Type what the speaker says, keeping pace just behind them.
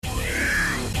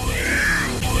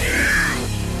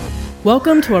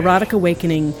Welcome to Erotic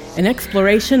Awakening, an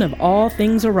exploration of all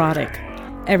things erotic.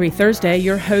 Every Thursday,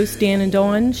 your hosts Dan and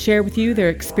Dawn share with you their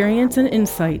experience and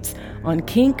insights on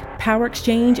kink, power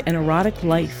exchange, and erotic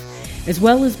life, as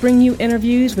well as bring you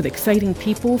interviews with exciting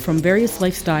people from various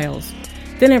lifestyles.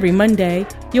 Then every Monday,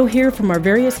 you'll hear from our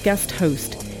various guest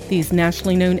hosts. These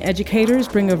nationally known educators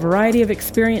bring a variety of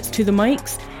experience to the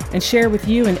mics and share with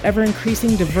you an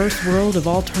ever-increasing diverse world of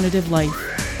alternative life.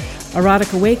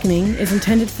 Erotic Awakening is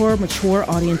intended for mature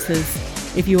audiences.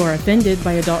 If you are offended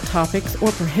by adult topics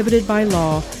or prohibited by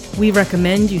law, we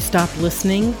recommend you stop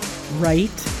listening right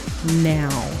now.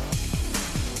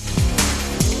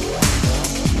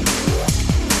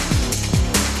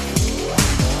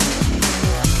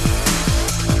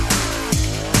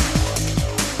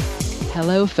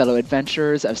 Hello, fellow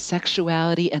adventurers of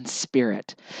sexuality and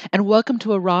spirit, and welcome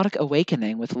to Erotic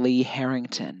Awakening with Lee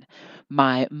Harrington,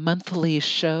 my monthly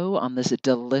show on this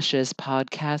delicious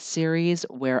podcast series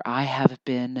where I have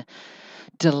been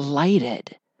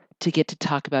delighted to get to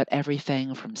talk about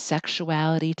everything from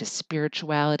sexuality to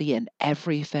spirituality and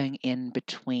everything in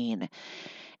between.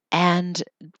 And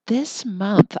this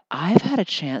month, I've had a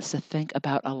chance to think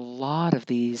about a lot of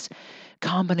these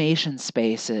combination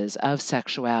spaces of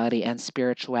sexuality and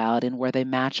spirituality and where they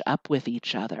match up with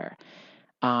each other.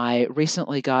 I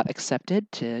recently got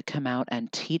accepted to come out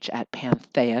and teach at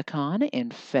PantheaCon in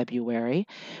February,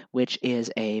 which is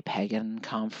a pagan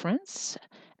conference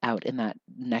out in that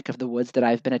neck of the woods that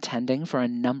I've been attending for a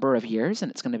number of years, and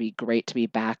it's going to be great to be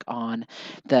back on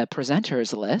the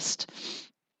presenters list.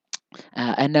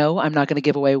 And no, I'm not going to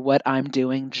give away what I'm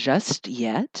doing just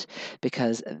yet,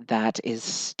 because that is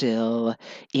still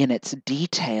in its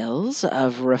details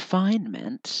of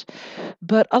refinement.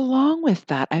 But along with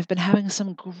that, I've been having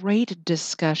some great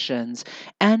discussions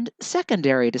and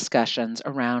secondary discussions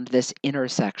around this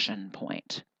intersection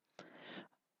point.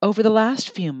 Over the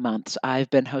last few months, I've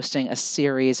been hosting a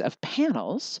series of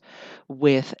panels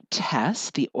with TESS,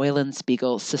 the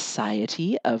Eulenspiegel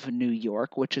Society of New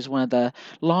York, which is one of the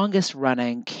longest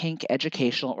running kink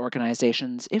educational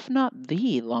organizations, if not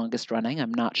the longest running.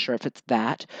 I'm not sure if it's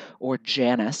that or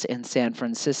Janus in San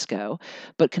Francisco,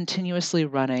 but continuously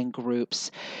running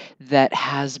groups that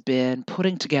has been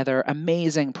putting together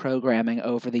amazing programming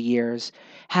over the years,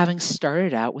 having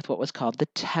started out with what was called the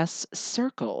TESS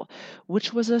Circle,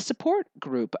 which was a support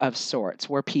group of sorts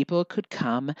where people could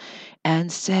come and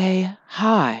say,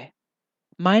 "Hi,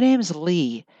 my name's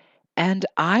Lee, and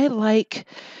I like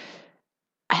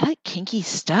kinky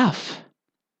stuff.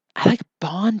 I like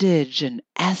bondage and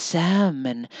SM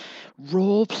and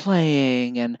role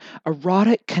playing and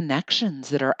erotic connections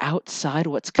that are outside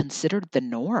what's considered the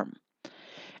norm."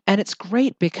 And it's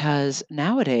great because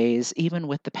nowadays, even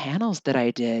with the panels that I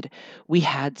did, we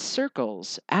had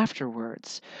circles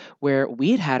afterwards where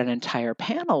we'd had an entire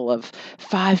panel of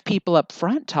 5 people up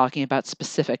front talking about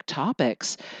specific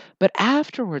topics. But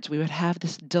afterwards, we would have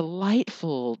this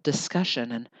delightful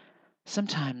discussion and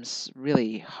sometimes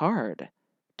really hard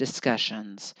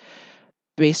discussions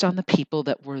based on the people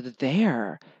that were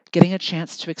there, getting a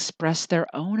chance to express their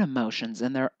own emotions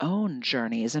and their own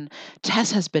journeys. And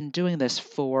Tess has been doing this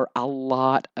for a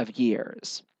lot of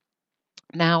years.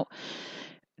 Now,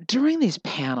 during these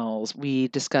panels, we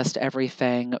discussed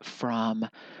everything from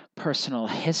personal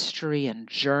history and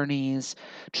journeys,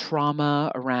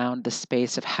 trauma around the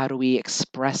space of how do we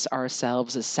express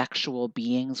ourselves as sexual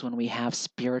beings when we have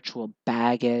spiritual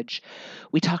baggage.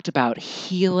 We talked about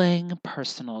healing,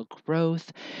 personal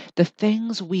growth, the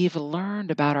things we've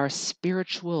learned about our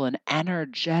spiritual and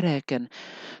energetic and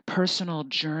personal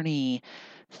journey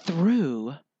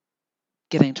through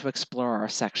getting to explore our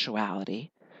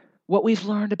sexuality, what we've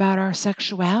learned about our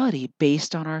sexuality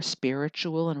based on our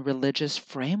spiritual and religious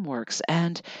frameworks,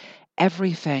 and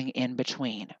everything in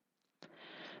between.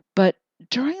 But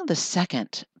during the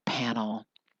second panel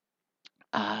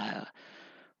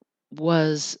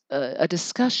was a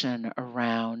discussion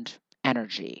around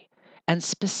energy, and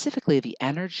specifically the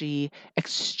energy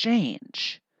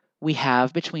exchange we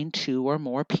have between 2 or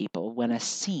more people when a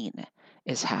scene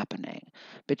is happening,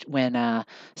 but when a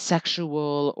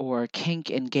sexual or kink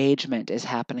engagement is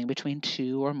happening between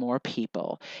 2 or more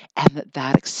people, and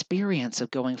that experience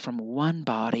of going from one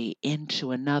body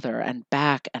into another and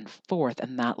back and forth,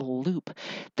 and that loop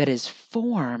that is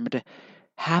formed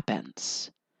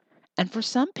happens. And for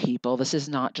some people, this is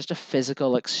not just a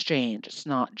physical exchange. It's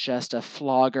not just a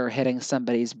flogger hitting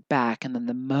somebody's back and then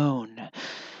the moan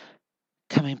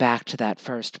coming back to that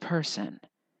first person.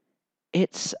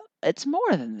 It's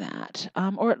more than that,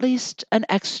 or at least an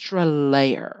extra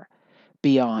layer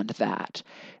beyond that,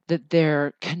 that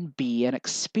there can be an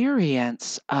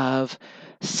experience of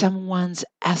someone's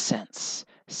essence,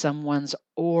 someone's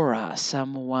aura,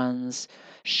 someone's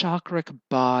chakric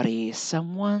body,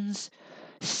 someone's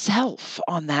self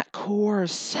on that core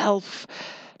self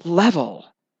level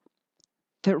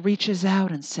that reaches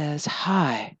out and says,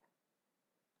 "Hi,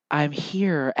 I'm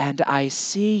here and I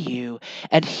see you.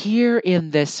 And here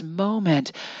in this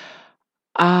moment,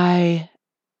 I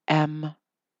am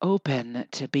open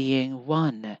to being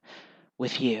one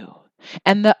with you."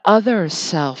 And the other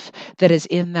self that is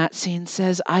in that scene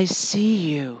says, "I see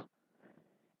you.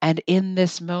 And in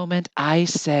this moment, I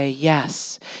say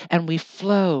yes." And we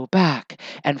flow back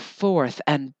and forth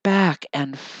and back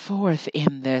and forth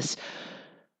in this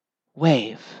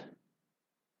wave,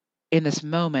 in this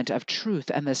moment of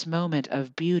truth and this moment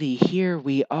of beauty. Here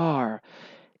we are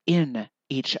in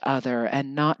each other,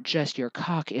 and not just your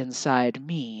cock inside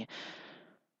me,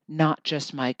 not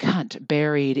just my cunt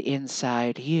buried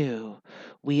inside you.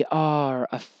 We are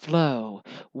a flow,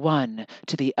 one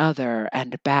to the other,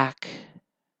 and back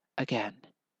again.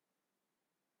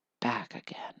 Back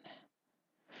again.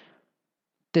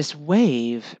 This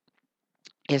wave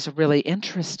is really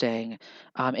interesting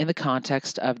in the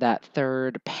context of that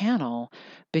third panel,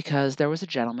 because there was a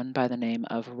gentleman by the name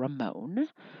of Ramon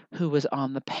who was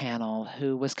on the panel,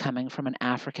 who was coming from an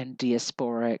African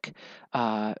diasporic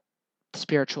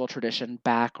spiritual tradition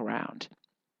background.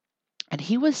 And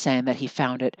he was saying that he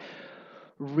found it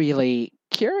really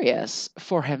curious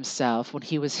for himself when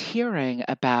he was hearing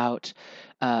about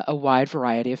a wide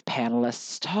variety of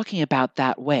panelists talking about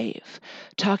that wave,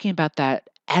 talking about that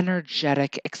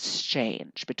energetic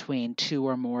exchange between two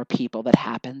or more people that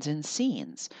happens in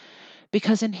scenes.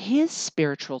 Because in his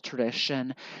spiritual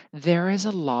tradition, there is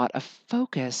a lot of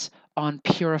focus on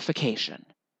purification,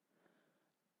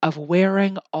 of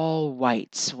wearing all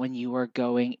whites when you are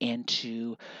going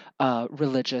into a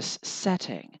religious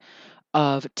setting,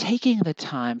 of taking the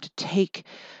time to take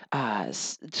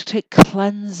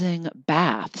cleansing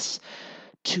baths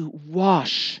to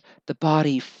wash the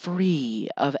body free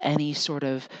of any sort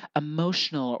of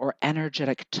emotional or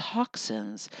energetic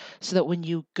toxins, so that when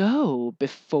you go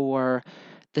before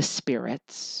the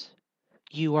spirits,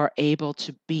 you are able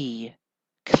to be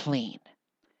clean.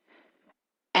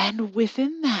 And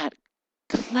within that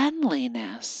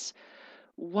cleanliness,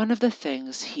 one of the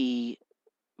things he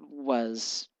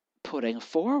was putting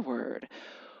forward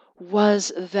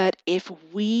was that if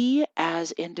we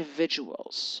as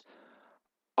individuals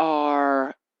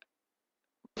are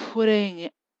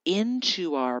putting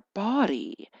into our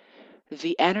body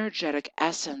the energetic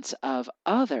essence of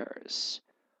others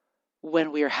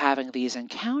when we are having these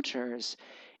encounters,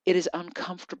 it is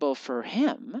uncomfortable for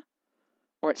him,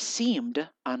 or it seemed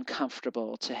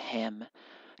uncomfortable to him,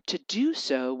 to do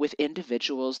so with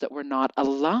individuals that were not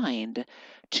aligned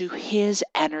to his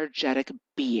energetic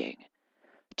being,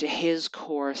 to his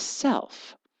core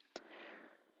self.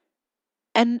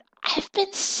 And I've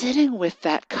been sitting with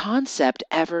that concept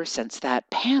ever since that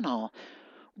panel,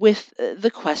 with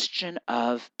the question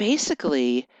of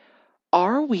basically,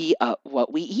 are we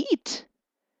what we eat?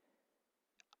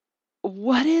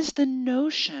 What is the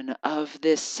notion of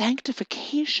this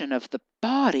sanctification of the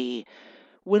body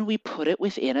when we put it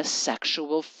within a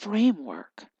sexual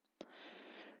framework?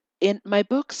 In my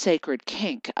book, Sacred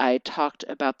Kink, I talked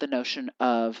about the notion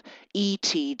of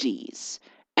ETDs,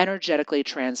 energetically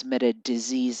transmitted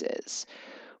diseases,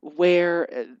 where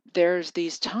there's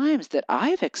these times that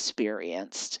I've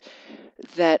experienced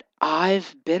that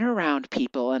I've been around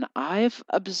people and I've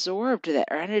absorbed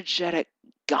that energetic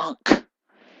gunk,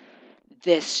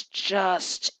 this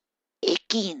just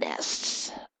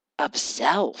ickiness of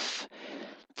self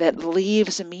that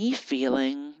leaves me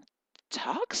feeling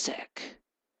toxic.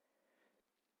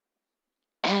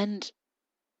 And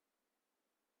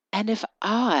if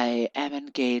I am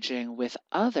engaging with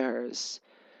others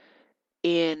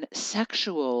in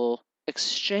sexual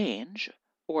exchange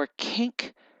or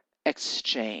kink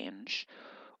exchange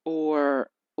or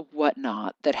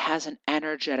whatnot that has an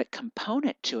energetic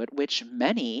component to it, which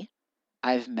many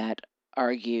I've met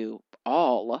argue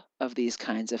all of these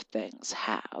kinds of things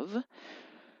have,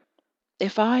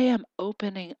 if I am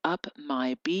opening up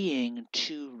my being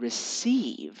to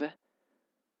receive,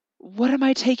 what am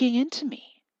I taking into me?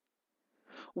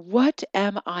 What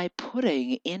am I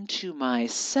putting into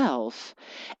myself?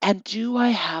 And do I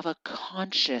have a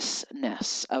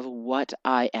consciousness of what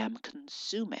I am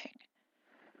consuming?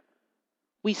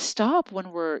 We stop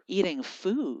when we're eating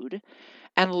food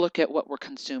and look at what we're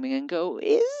consuming and go,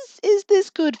 is this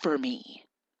good for me?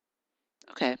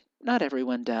 Okay, not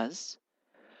everyone does.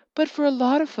 But for a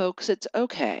lot of folks, it's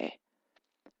okay.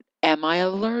 Am I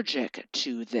allergic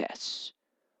to this?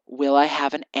 Will I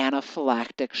have an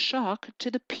anaphylactic shock to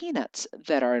the peanuts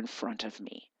that are in front of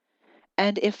me?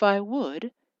 And if I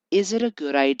would, is it a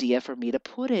good idea for me to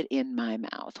put it in my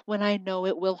mouth when I know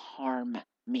it will harm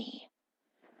me?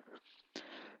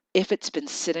 If it's been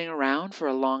sitting around for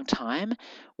a long time,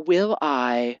 will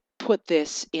I put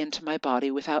this into my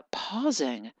body without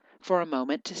pausing for a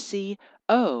moment to see,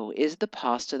 oh, is the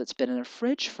pasta that's been in the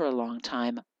fridge for a long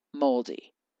time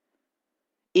moldy?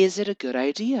 Is it a good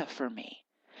idea for me?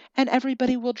 And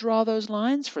everybody will draw those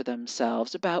lines for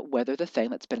themselves about whether the thing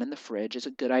that's been in the fridge is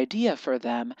a good idea for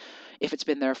them, if it's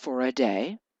been there for a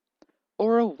day,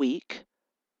 or a week,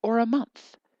 or a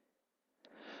month.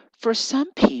 For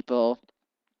some people,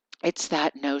 it's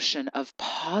that notion of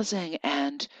pausing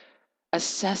and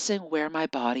assessing where my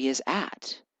body is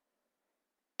at.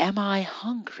 Am I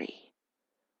hungry?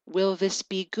 Will this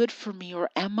be good for me, or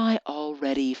am I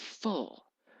already full?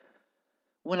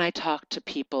 When I talk to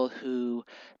people who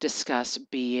discuss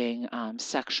being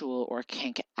sexual or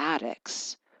kink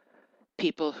addicts,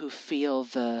 people who feel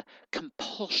the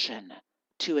compulsion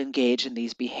to engage in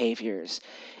these behaviors,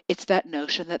 it's that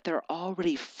notion that they're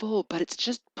already full, but it's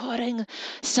just putting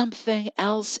something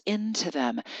else into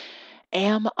them.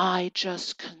 Am I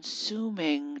just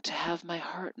consuming to have my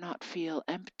heart not feel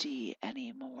empty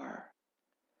anymore?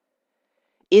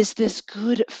 Is this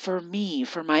good for me,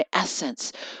 for my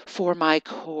essence, for my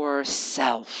core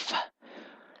self?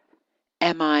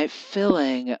 Am I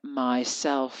filling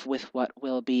myself with what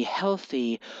will be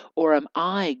healthy, or am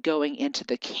I going into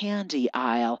the candy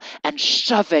aisle and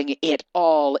shoving it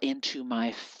all into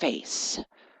my face?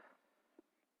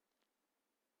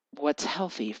 What's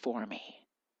healthy for me?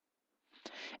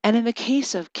 And in the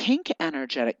case of kink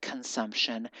energetic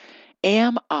consumption,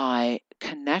 am I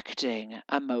connecting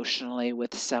emotionally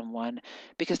with someone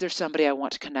because there's somebody I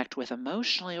want to connect with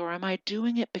emotionally, or am I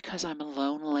doing it because I'm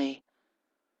lonely?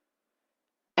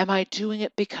 Am I doing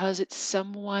it because it's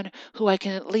someone who I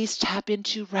can at least tap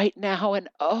into right now and,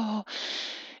 oh,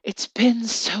 it's been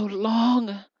so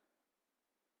long,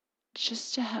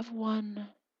 just to have one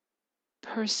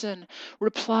person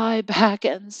reply back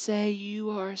and say, you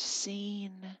are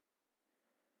seen.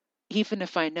 Even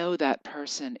if I know that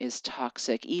person is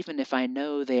toxic, even if I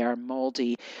know they are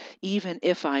moldy, even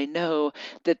if I know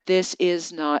that this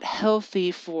is not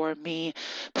healthy for me,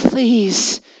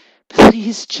 please,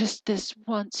 please, just this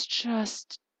once,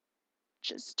 just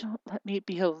don't let me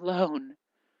be alone.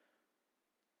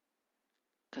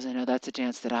 Because I know that's a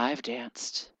dance that I've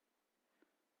danced.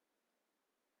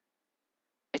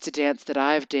 It's a dance that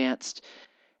I've danced,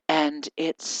 and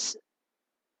it's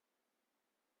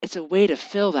a way to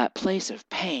fill that place of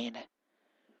pain,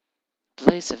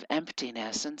 place of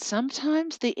emptiness. And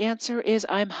sometimes the answer is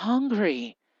I'm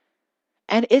hungry.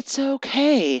 And it's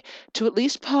okay to at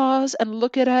least pause and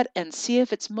look at it and see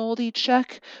if it's moldy.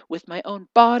 Check with my own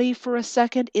body for a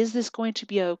second. Is this going to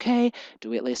be okay? Do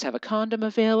we at least have a condom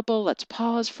available? Let's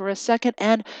pause for a second.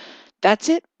 And that's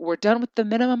it. We're done with the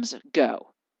minimums. Go.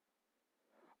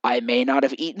 I may not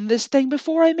have eaten this thing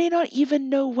before. I may not even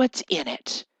know what's in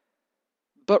it.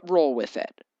 But roll with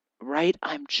it, right?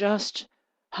 I'm just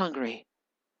hungry.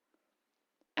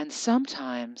 And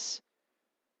sometimes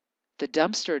the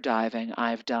dumpster diving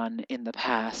I've done in the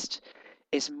past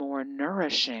is more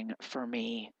nourishing for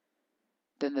me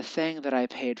than the thing that I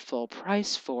paid full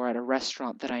price for at a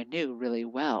restaurant that I knew really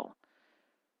well.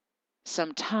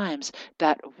 Sometimes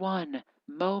that one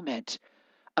moment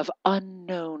of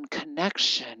unknown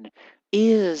connection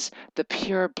is the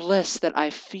pure bliss that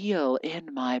I feel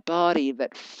in my body,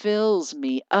 that fills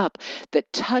me up,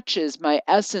 that touches my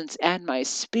essence and my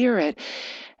spirit.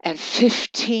 And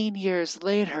 15 years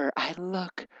later, I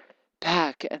look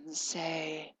back and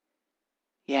say,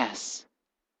 yes.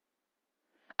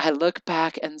 I look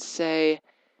back and say,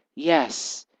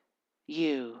 yes,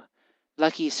 you,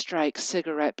 Lucky Strike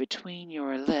cigarette between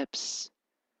your lips,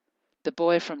 the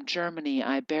boy from Germany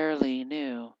I barely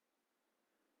knew.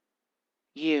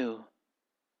 You,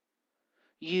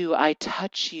 I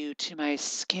touch you to my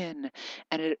skin,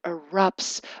 and it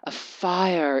erupts a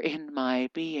fire in my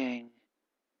being.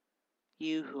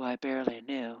 You who I barely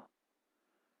knew,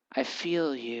 I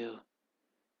feel you,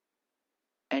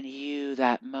 and you,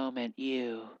 that moment,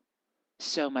 you,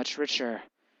 so much richer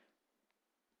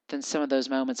than some of those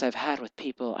moments I've had with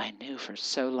people I knew for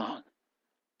so long.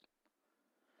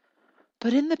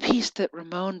 But in the piece that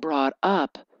Ramon brought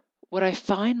up, what I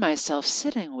find myself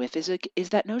sitting with is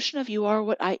that notion of you are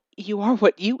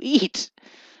what you eat.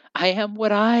 I am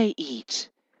what I eat.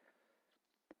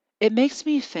 It makes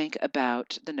me think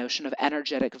about the notion of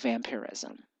energetic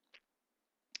vampirism.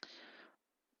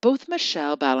 Both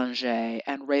Michelle Belanger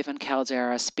and Raven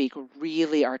Kaldera speak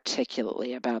really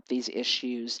articulately about these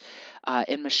issues.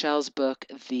 In Michelle's book,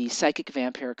 The Psychic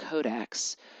Vampire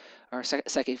Codex, or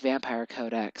Psychic Vampire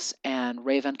Codex, and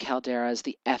Raven Kaldera's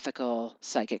The Ethical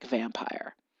Psychic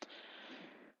Vampire.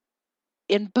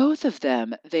 In both of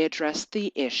them, they address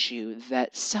the issue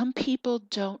that some people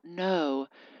don't know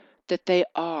that they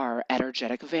are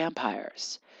energetic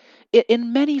vampires.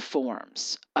 In many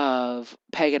forms of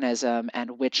paganism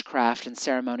and witchcraft and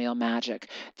ceremonial magic,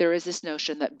 there is this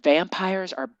notion that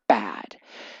vampires are bad,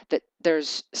 that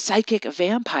there's psychic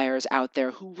vampires out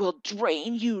there who will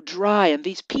drain you dry, and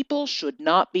these people should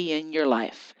not be in your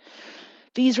life.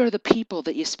 These are the people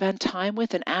that you spend time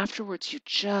with, and afterwards you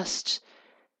just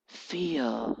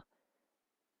feel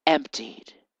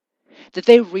emptied. That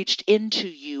they reached into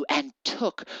you and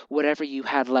took whatever you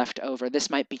had left over. This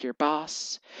might be your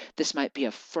boss, this might be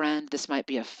a friend, this might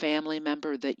be a family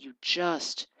member that you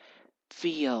just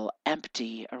feel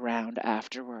empty around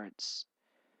afterwards.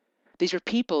 These are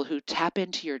people who tap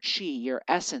into your chi, your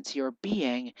essence, your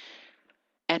being,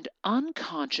 and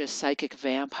unconscious psychic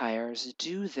vampires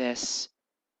do this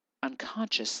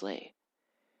unconsciously.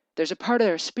 There's a part of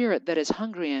their spirit that is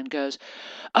hungry and goes,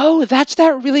 oh, that's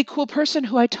that really cool person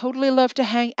who I totally love to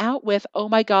hang out with. Oh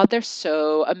my God, they're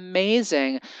so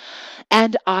amazing.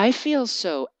 And I feel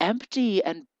so empty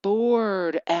and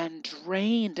bored and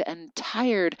drained and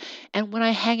tired. And when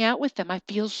I hang out with them, I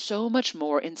feel so much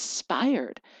more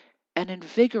inspired and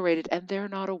invigorated, and they're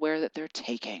not aware that they're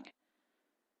taking.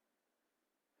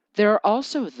 There are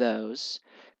also those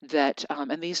that,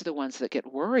 and these are the ones that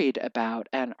get worried about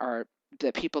and are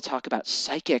that people talk about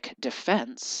psychic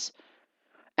defense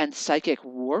and psychic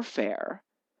warfare,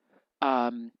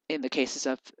 in the cases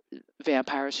of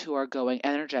vampires who are going,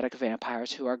 energetic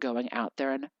vampires who are going out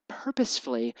there and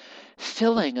purposefully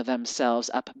filling themselves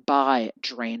up by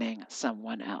draining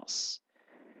someone else.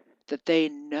 That they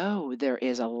know there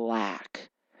is a lack.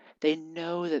 They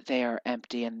know that they are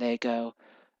empty, and they go,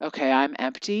 okay, I'm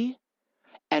empty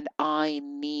and I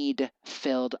need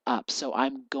filled up. So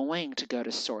I'm going to go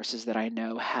to sources that I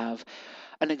know have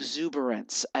an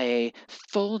exuberance, a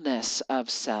fullness of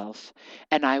self,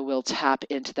 and I will tap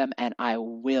into them and I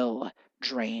will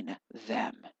drain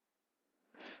them.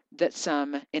 That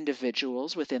some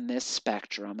individuals within this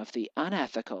spectrum of the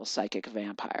unethical psychic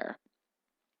vampire,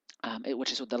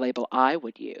 which is what the label I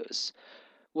would use,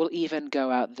 will even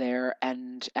go out there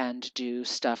and do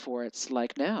stuff where it's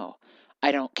like, no,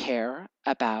 I don't care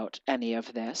about any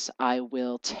of this. I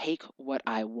will take what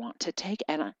I want to take,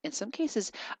 and in some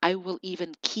cases, I will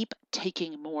even keep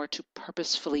taking more to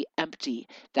purposefully empty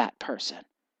that person,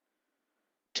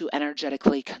 to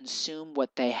energetically consume what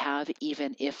they have,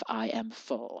 even if I am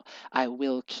full. I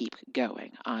will keep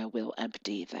going. I will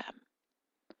empty them.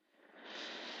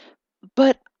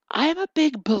 But I'm a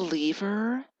big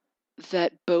believer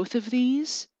that both of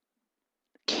these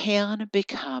can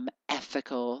become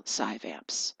ethical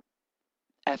psyvamps,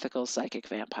 ethical psychic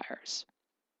vampires.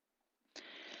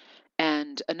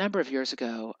 And a number of years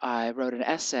ago, I wrote an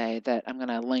essay that I'm going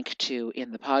to link to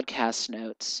in the podcast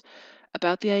notes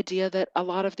about the idea that a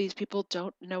lot of these people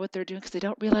don't know what they're doing because they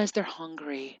don't realize they're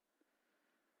hungry.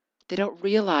 They don't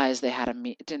realize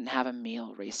they didn't have a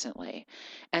meal recently.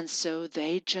 And so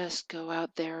they just go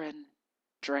out there and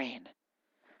drain.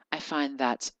 I find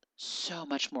that's so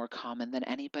much more common than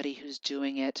anybody who's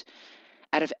doing it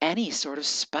out of any sort of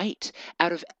spite,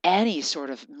 out of any sort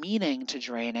of meaning to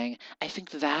draining. I think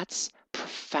that's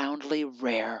profoundly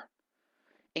rare,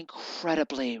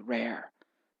 incredibly rare,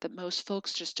 that most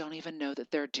folks just don't even know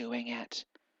that they're doing it.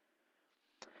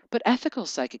 But ethical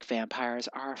psychic vampires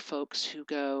are folks who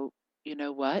go, you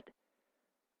know what?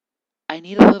 I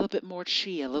need a little bit more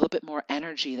chi, a little bit more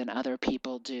energy than other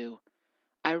people do.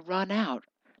 I run out.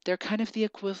 They're kind of the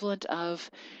equivalent of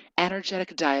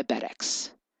energetic diabetics.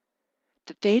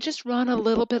 That they just run a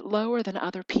little bit lower than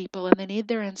other people and they need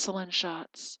their insulin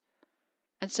shots.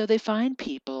 And so they find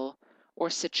people or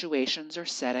situations or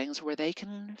settings where they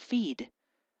can feed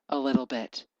a little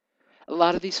bit. A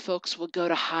lot of these folks will go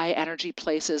to high energy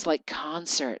places like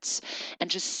concerts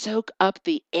and just soak up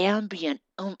the ambient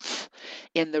oomph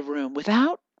in the room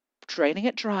without draining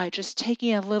it dry, just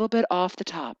taking a little bit off the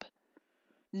top,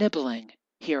 nibbling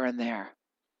here and there.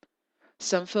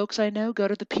 Some folks I know go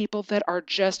to the people that are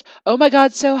just, oh my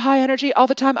God, so high energy all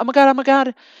the time, oh my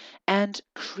God, and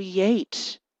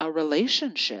create a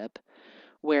relationship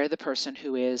where the person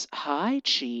who is high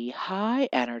chi, high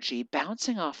energy,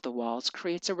 bouncing off the walls,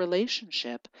 creates a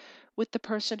relationship with the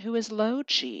person who is low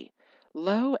chi,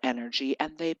 low energy,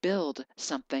 and they build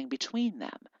something between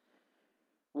them.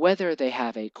 whether they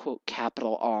have a quote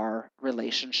capital R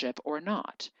relationship or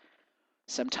not.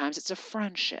 Sometimes it's a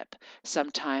friendship.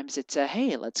 Sometimes it's a,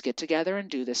 hey, let's get together and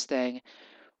do this thing,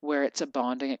 where it's a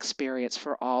bonding experience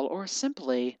for all, or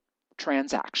simply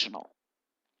transactional.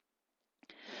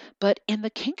 But in the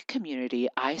kink community,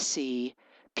 I see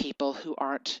people who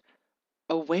aren't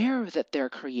aware that they're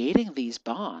creating these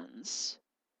bonds,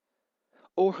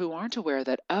 or who aren't aware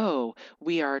that, oh,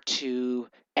 we are two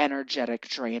energetic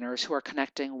drainers who are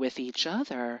connecting with each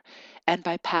other. And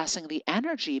by passing the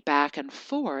energy back and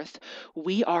forth,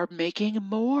 we are making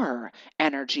more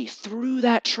energy through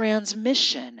that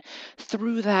transmission,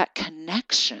 through that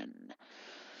connection.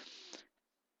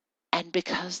 And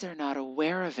because they're not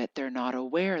aware of it, they're not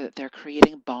aware that they're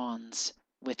creating bonds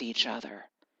with each other.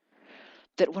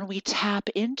 That when we tap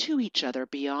into each other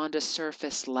beyond a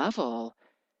surface level,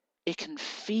 it can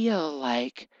feel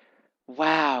like,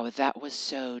 wow, that was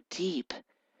so deep.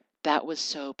 That was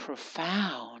so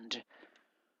profound.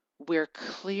 We're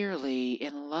clearly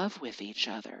in love with each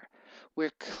other.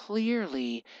 We're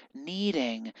clearly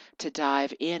needing to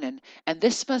dive in, and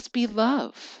this must be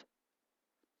love.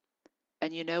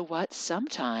 And you know what?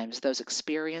 Sometimes those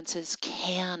experiences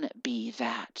can be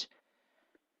that.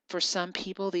 For some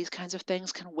people, these kinds of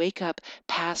things can wake up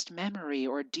past memory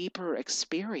or deeper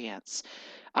experience.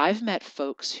 I've met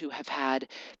folks who have had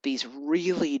these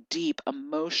really deep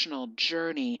emotional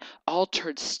journey,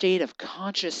 altered state of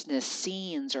consciousness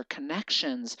scenes or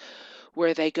connections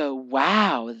where they go,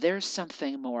 wow, there's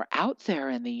something more out there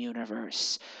in the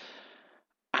universe.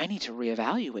 I need to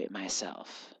reevaluate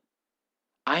myself.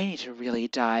 I need to really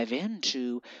dive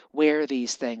into where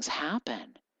these things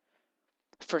happen.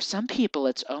 For some people,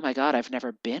 it's, oh my God, I've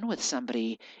never been with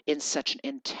somebody in such an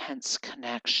intense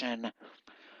connection.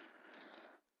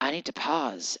 I need to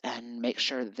pause and make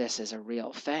sure that this is a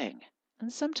real thing.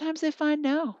 And sometimes they find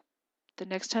no. The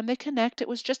next time they connect, it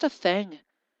was just a thing.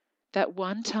 That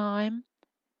one time,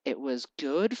 it was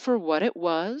good for what it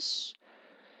was.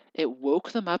 It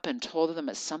woke them up and told them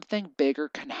that something bigger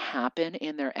can happen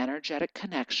in their energetic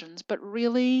connections, but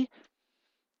really,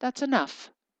 that's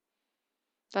enough.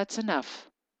 That's enough.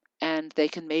 And they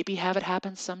can maybe have it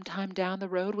happen sometime down the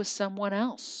road with someone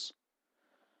else.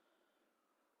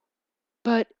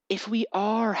 But if we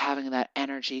are having that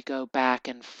energy go back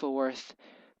and forth,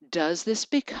 does this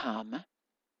become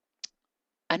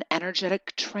an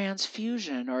energetic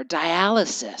transfusion or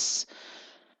dialysis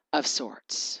of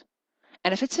sorts?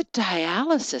 And if it's a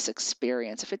dialysis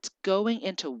experience, if it's going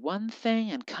into one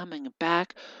thing and coming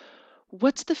back,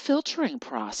 what's the filtering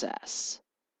process?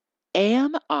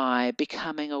 Am I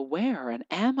becoming aware, and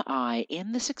am I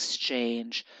in this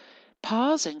exchange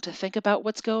pausing to think about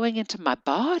what's going into my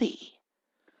body?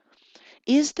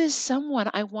 Is this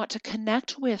someone I want to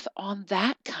connect with on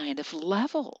that kind of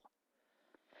level?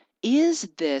 Is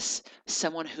this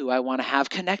someone who I want to have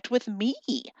connect with me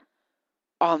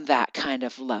on that kind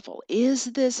of level? Is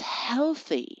this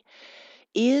healthy?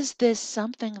 Is this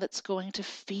something that's going to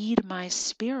feed my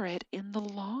spirit in the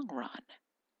long run?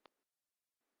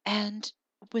 And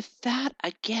with that,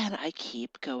 again, I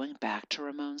keep going back to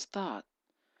Ramon's thought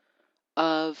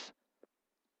of,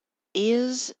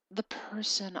 is the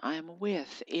person I'm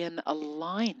with in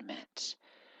alignment?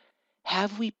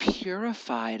 Have we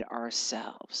purified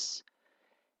ourselves?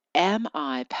 Am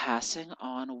I passing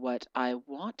on what I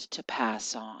want to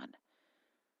pass on?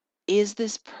 Is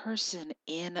this person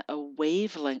in a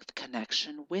wavelength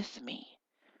connection with me?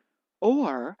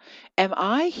 Or am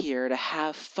I here to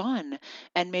have fun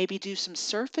and maybe do some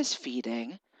surface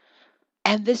feeding,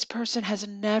 and this person has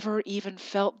never even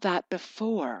felt that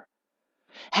before?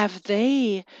 Have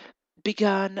they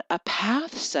begun a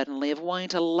path suddenly of wanting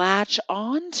to latch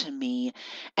on to me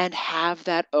and have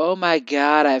that, oh my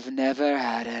God, I've never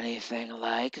had anything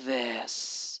like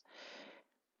this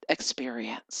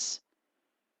experience?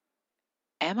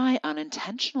 Am I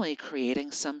unintentionally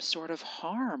creating some sort of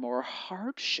harm or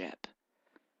hardship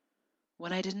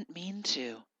when I didn't mean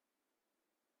to?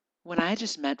 When I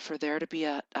just meant for there to be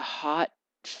a hot,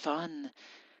 fun,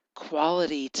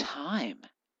 quality time?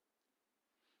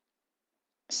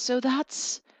 So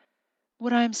that's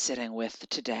what I'm sitting with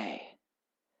today.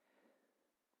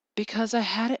 Because I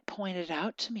had it pointed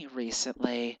out to me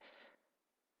recently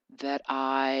that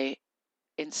I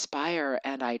inspire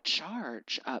and I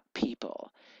charge up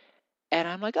people. And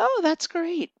I'm like, oh, that's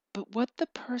great. But what the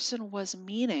person was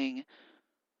meaning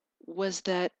was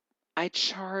that I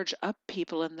charge up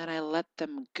people and then I let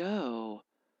them go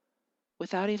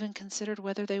without even considered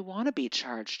whether they want to be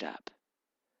charged up,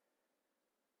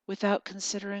 without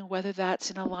considering whether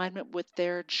that's in alignment with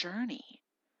their journey.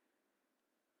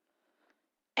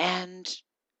 And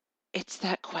it's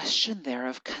that question there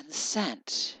of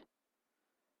consent.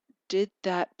 Did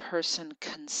that person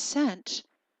consent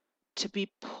to be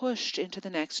pushed into the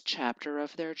next chapter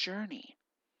of their journey?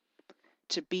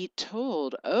 To be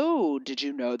told, oh, did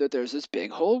you know that there's this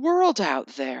big whole world out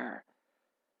there?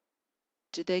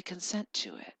 Did they consent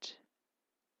to it?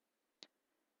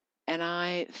 And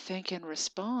I think in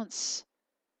response,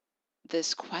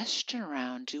 this question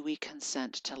around, do we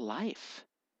consent to life?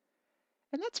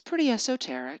 And that's pretty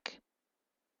esoteric.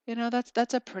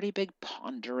 That's a pretty big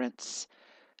ponderance.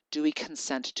 Do we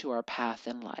consent to our path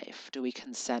in life? Do we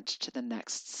consent to the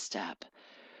next step?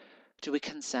 Do we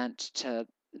consent to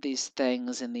these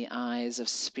things in the eyes of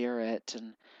spirit?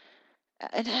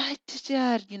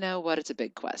 You know what? It's a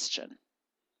big question.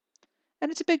 And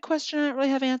it's a big question I don't really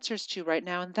have answers to right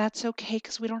now, and that's okay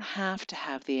because we don't have to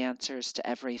have the answers to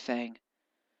everything.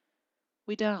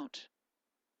 We don't.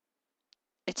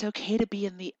 It's okay to be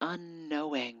in the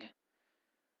unknowing.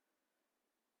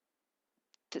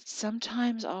 That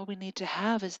sometimes all we need to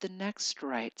have is the next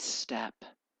right step.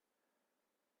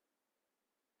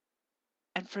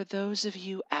 And for those of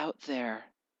you out there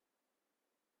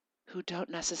who don't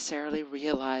necessarily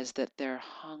realize that they're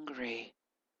hungry,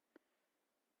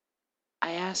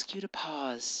 I ask you to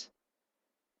pause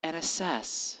and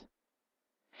assess.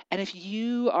 And if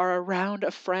you are around a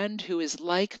friend who is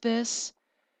like this,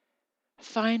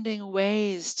 finding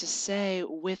ways to say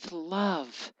with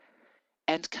love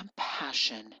and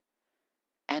compassion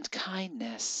and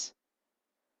kindness,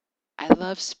 I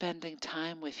love spending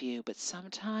time with you, but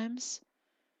sometimes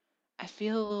I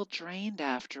feel a little drained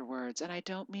afterwards, and I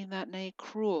don't mean that in a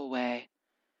cruel way,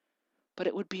 but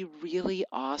it would be really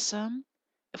awesome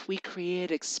if we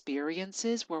create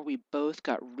experiences where we both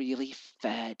got really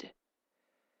fed,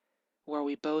 where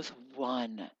we both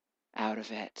won out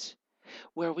of it,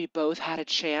 where we both had a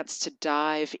chance to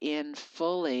dive in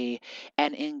fully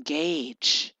and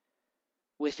engage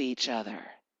with each other.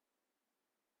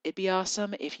 It'd be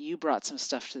awesome if you brought some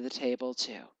stuff to the table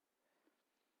too.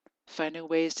 Finding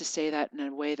ways to say that in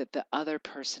a way that the other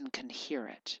person can hear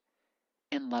it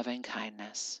in loving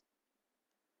kindness.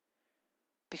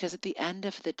 Because at the end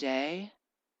of the day,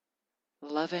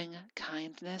 loving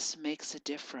kindness makes a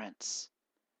difference.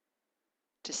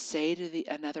 To say to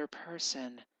another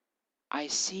person, I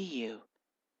see you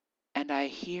and I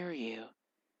hear you,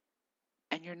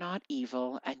 and you're not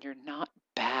evil and you're not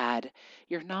bad.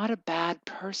 You're not a bad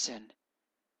person.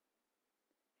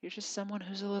 You're just someone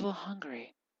who's a little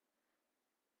hungry.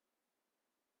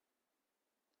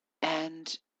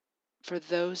 And for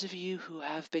those of you who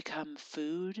have become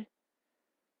food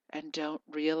and don't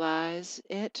realize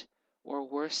it, or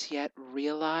worse yet,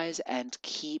 realize and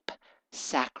keep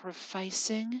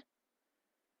sacrificing,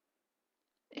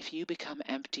 if you become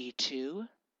empty too,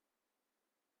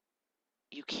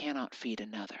 you cannot feed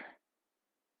another.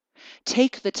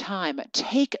 Take the time,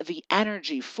 take the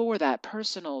energy for that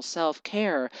personal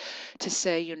self-care to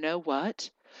say, you know what?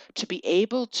 To be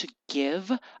able to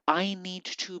give, I need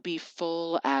to be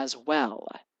full as well.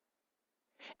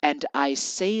 And I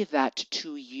say that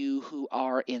to you who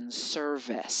are in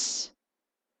service.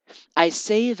 I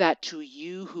say that to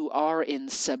you who are in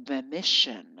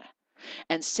submission.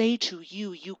 And say to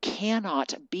you, you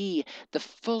cannot be the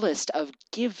fullest of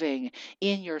giving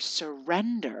in your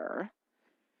surrender,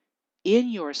 in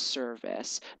your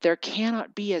service. There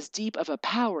cannot be as deep of a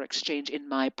power exchange in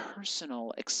my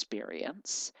personal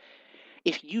experience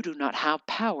if you do not have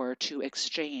power to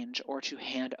exchange or to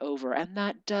hand over. And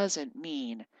that doesn't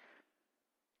mean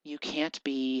you can't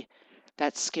be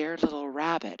that scared little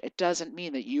rabbit. It doesn't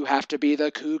mean that you have to be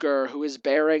the cougar who is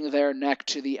baring their neck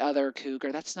to the other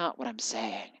cougar. That's not what I'm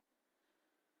saying.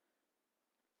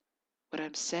 What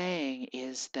I'm saying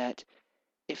is that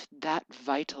if that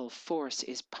vital force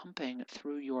is pumping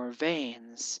through your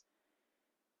veins,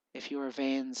 if your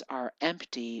veins are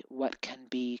empty, what can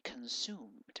be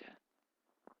consumed?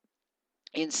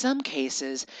 In some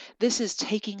cases, this is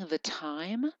taking the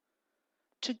time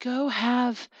to go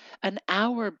have an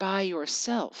hour by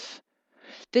yourself.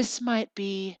 This might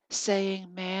be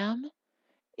saying, ma'am,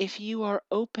 if you are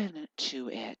open to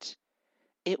it,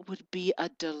 it would be a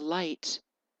delight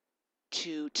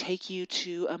to take you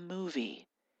to a movie.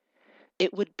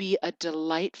 It would be a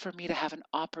delight for me to have an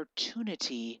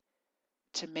opportunity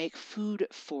to make food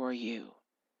for you.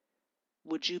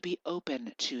 Would you be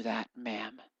open to that,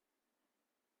 ma'am?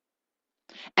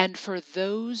 And for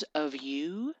those of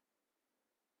you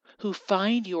who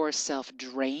find yourself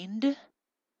drained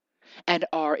and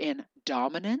are in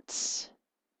dominance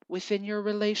within your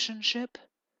relationship,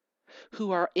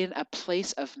 who are in a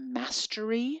place of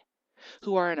mastery,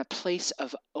 who are in a place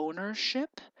of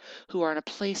ownership, who are in a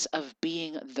place of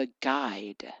being the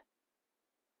guide.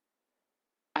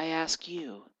 I ask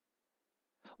you,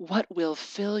 what will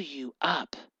fill you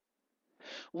up?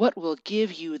 What will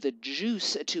give you the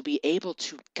juice to be able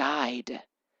to guide,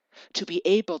 to be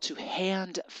able to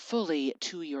hand fully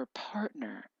to your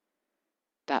partner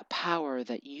that power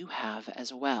that you have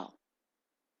as well?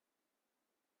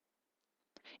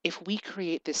 If we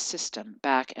create this system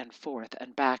back and forth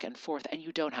and back and forth, and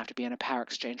you don't have to be in a power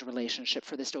exchange relationship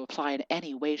for this to apply in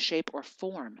any way, shape, or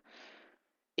form.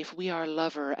 If we are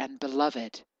lover and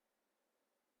beloved,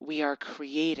 we are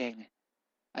creating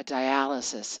a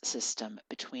dialysis system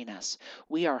between us.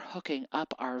 We are hooking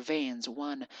up our veins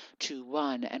one to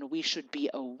one, and we should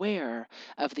be aware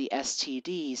of the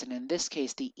STDs, and in this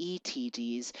case the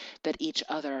ETDs, that each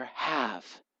other have.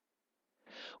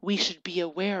 We should be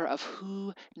aware of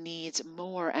who needs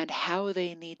more and how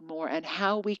they need more and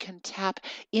how we can tap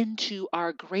into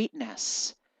our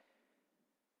greatness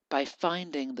by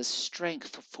finding the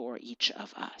strength for each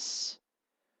of us.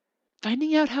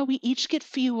 Finding out how we each get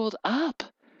fueled up.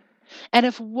 And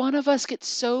if one of us gets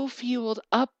so fueled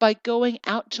up by going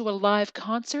out to a live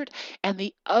concert and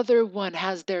the other one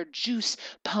has their juice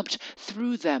pumped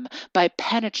through them by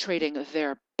penetrating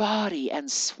their body and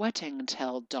sweating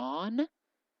till dawn,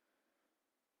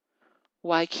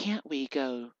 why can't we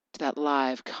go to that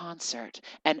live concert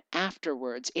and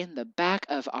afterwards in the back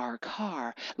of our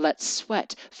car let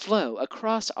sweat flow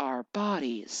across our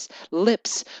bodies,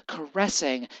 lips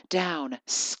caressing down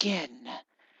skin,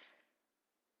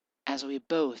 as we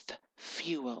both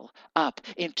fuel up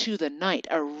into the night,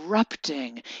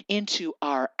 erupting into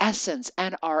our essence,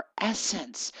 and our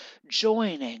essence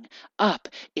joining up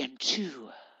into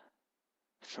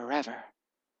forever.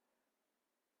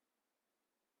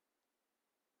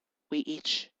 We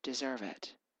each deserve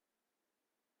it.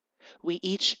 We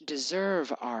each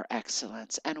deserve our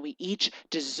excellence, and we each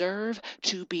deserve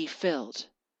to be filled.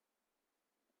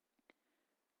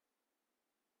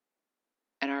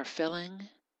 And our filling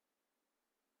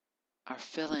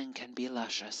can be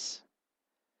luscious.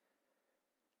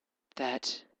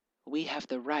 That we have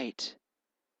the right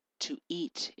to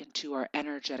eat into our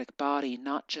energetic body,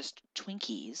 not just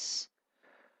Twinkies,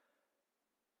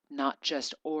 not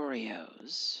just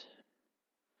Oreos,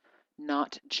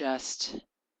 not just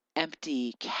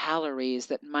empty calories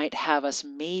that might have us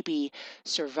maybe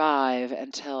survive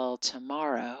until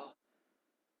tomorrow,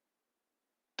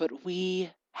 but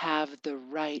we have the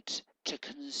right to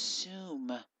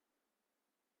consume.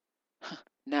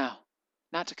 No,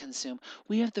 not to consume.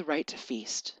 We have the right to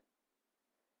feast.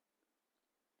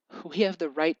 We have the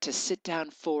right to sit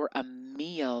down for a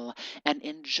meal and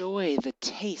enjoy the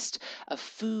taste of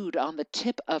food on the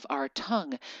tip of our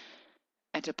tongue,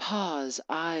 and to pause,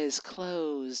 eyes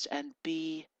closed, and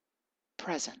be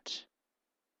present.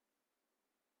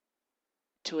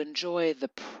 To enjoy the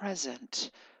present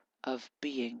of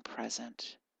being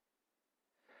present.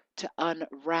 To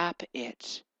unwrap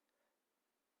it.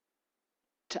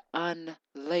 To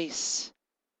unlace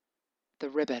the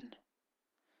ribbon.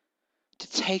 To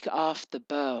take off the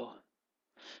bow.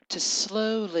 To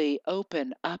slowly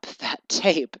open up that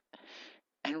tape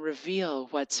and reveal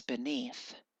what's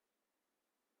beneath.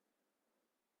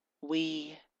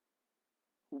 We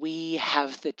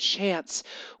have the chance,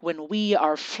 when we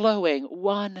are flowing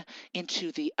one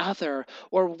into the other,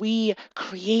 or we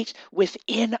create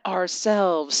within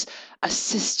ourselves a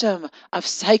system of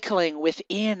cycling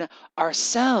within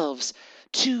ourselves,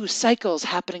 two cycles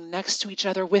happening next to each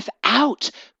other without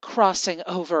crossing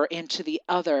over into the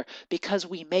other, because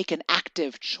we make an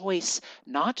active choice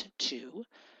not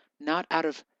out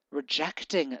of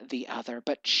rejecting the other,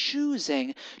 but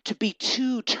choosing to be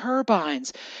two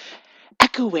turbines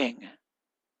echoing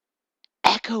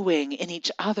in each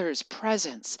other's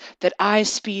presence, that I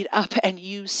speed up and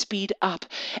you speed up,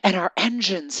 and our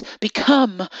engines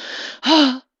become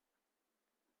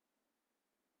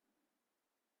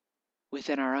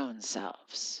within our own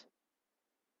selves.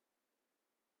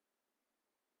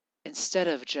 Instead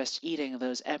of just eating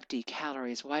those empty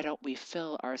calories, why don't we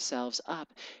fill ourselves up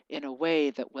in a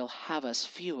way that will have us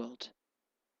fueled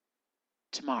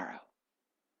tomorrow,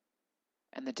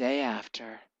 and the day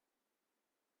after,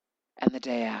 and the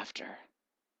day after?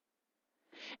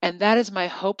 And that is my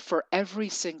hope for every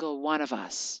single one of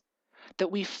us,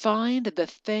 that we find the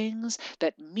things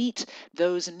that meet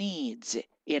those needs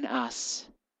in us,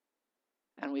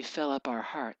 and we fill up our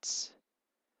hearts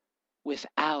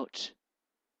without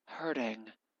hurting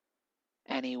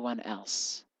anyone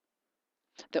else.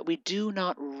 That we do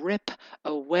not rip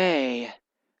away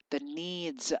the needs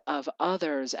needs of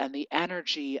others and the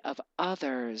energy of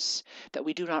others, that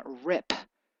we do not rip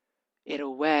it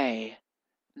away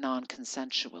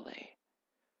non-consensually.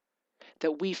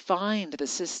 That we find the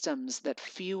systems that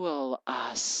fuel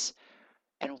us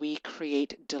and we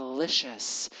create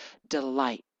delicious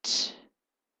delight.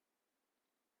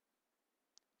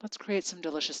 Let's create some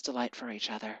delicious delight for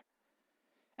each other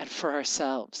and for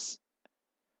ourselves.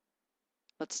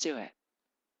 Let's do it.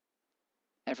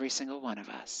 Every single one of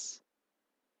us.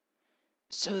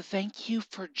 So thank you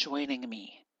for joining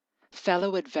me,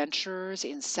 fellow adventurers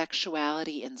in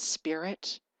sexuality and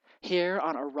spirit, here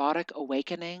on Erotic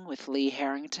Awakening with Lee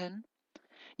Harrington.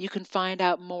 You can find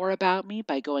out more about me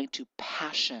by going to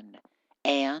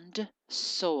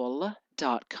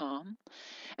passionandsoul.com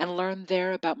and learn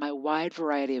there about my wide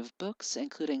variety of books,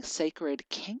 including Sacred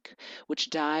Kink, which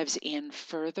dives in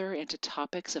further into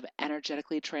topics of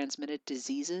energetically transmitted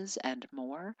diseases and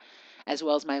more, as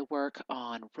well as my work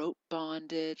on rope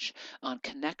bondage, on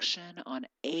connection, on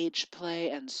age play,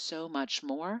 and so much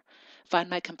more. Find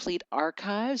my complete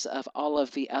archives of all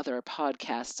of the other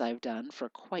podcasts I've done for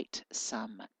quite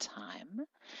some time.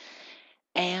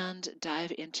 And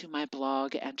dive into my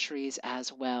blog entries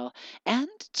as well, and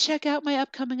check out my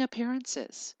upcoming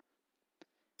appearances.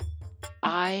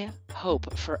 I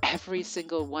hope for every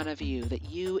single one of you that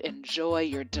you enjoy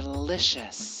your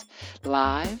delicious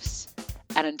lives,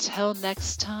 and until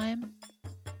next time,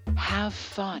 have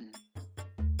fun.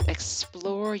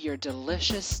 Explore your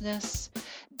deliciousness,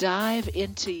 dive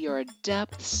into your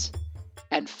depths,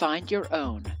 and find your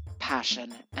own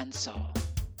passion and soul.